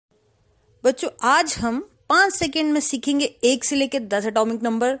बच्चों आज हम 5 सेकेंड में सीखेंगे 1 से लेकर 10 एटॉमिक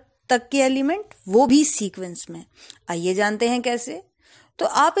नंबर तक के एलिमेंट, वो भी सीक्वेंस में। आइए जानते हैं कैसे। तो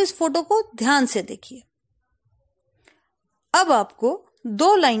आप इस फोटो को ध्यान से देखिए। अब आपको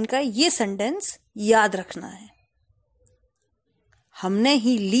 2 लाइन का ये सेंटेंस याद रखना है। हमने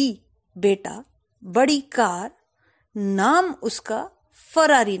ही ली बेटा बड़ी कार, नाम उसका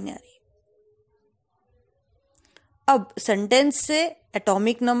फरारी न्यारी। अब सेंटेंस से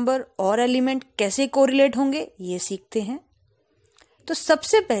एटॉमिक नंबर और एलिमेंट कैसे कोरिलेट होंगे ये सीखते हैं। तो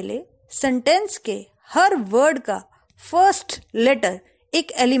सबसे पहले सेंटेंस के हर वर्ड का फर्स्ट लेटर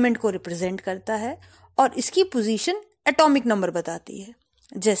एक एलिमेंट को रिप्रेजेंट करता है और इसकी पोजीशन एटॉमिक नंबर बताती है।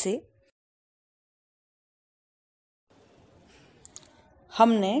 जैसे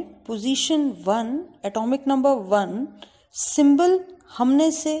हमने पोजीशन 1 एटॉमिक नंबर 1, सिंबल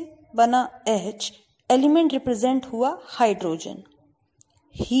हमने से बना H, एलिमेंट रिप्रेजेंट हुआ हाइड्रोजन।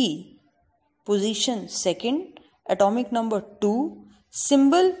 ही पोजीशन 2 एटॉमिक नंबर 2,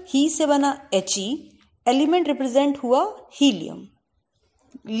 सिंबल ही से बना He, एलिमेंट रिप्रेजेंट हुआ हीलियम।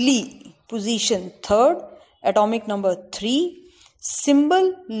 ली पोजीशन 3 एटॉमिक नंबर 3,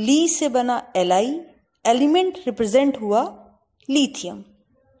 सिंबल ली से बना Li, एलिमेंट रिप्रेजेंट हुआ लिथियम।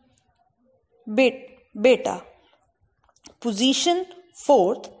 बेटा पोजीशन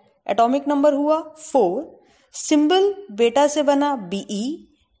 4 एटॉमिक नंबर हुआ 4, सिंबल बेटा से बना Be,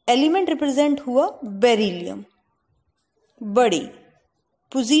 एलिमेंट रिप्रेजेंट हुआ बेरिलियम। बड़ी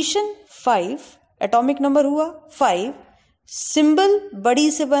पोजीशन 5 एटॉमिक नंबर हुआ 5, सिंबल बड़ी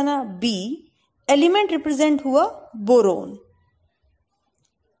से बना B, एलिमेंट रिप्रेजेंट हुआ boron.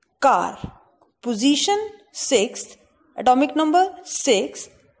 Car position 6 atomic number 6,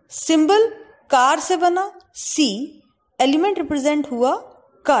 symbol car से बना C, एलिमेंट रिप्रेजेंट हुआ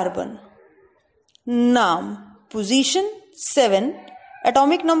कार्बन। नाम पोजीशन 7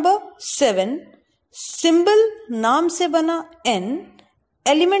 एटॉमिक नंबर 7, सिंबल नाम से बना N,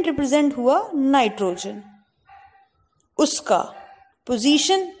 एलिमेंट रिप्रेजेंट हुआ नाइट्रोजन। उसका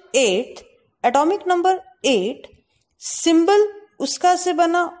पोजीशन 8 एटॉमिक नंबर 8, सिंबल उसका से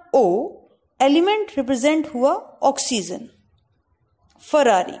बना O, एलिमेंट रिप्रेजेंट हुआ oxygen.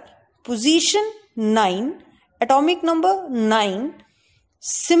 Ferrari position 9 atomic number 9,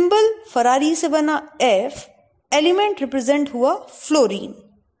 symbol Ferrari से बना F, एलिमेंट रिप्रेजेंट हुआ फ्लोरीन।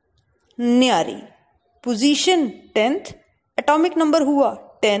 न्यारी पोजीशन 10 एटॉमिक नंबर हुआ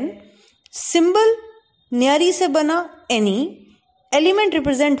 10, सिंबल न्यारी से बना Ne, एलिमेंट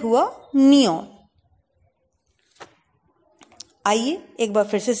रिप्रेजेंट हुआ नियॉन। आइए एक बार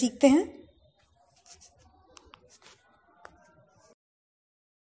फिर से सीखते हैं।